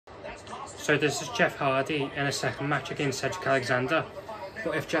So this is Jeff Hardy in a second match against Cedric Alexander.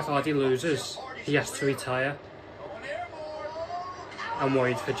 But if Jeff Hardy loses, he has to retire. I'm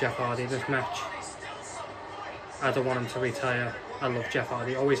worried for Jeff Hardy this match. I don't want him to retire. I love Jeff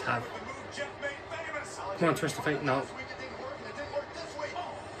Hardy, always have. Come on, twist of fate, no.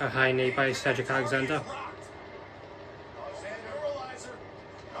 A high knee by Cedric Alexander.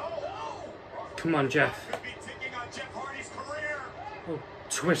 Come on, Jeff. Oh,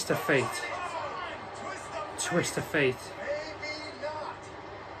 twist of fate. Twist of fate.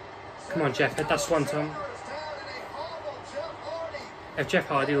 Come on, Jeff, hit that swanton. If Jeff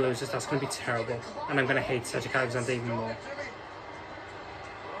Hardy loses, that's going to be terrible. And I'm going to hate Cedric Alexander even more.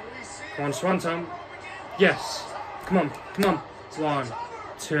 Come on, swanton. Yes. Come on, come on. 1,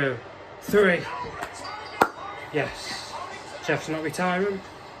 2, 3. Yes. Jeff's not retiring.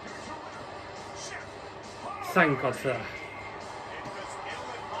 Thank God for that.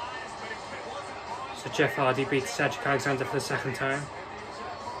 So Jeff Hardy beats Cedric Alexander for the second time.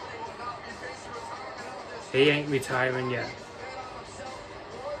 He ain't retiring yet.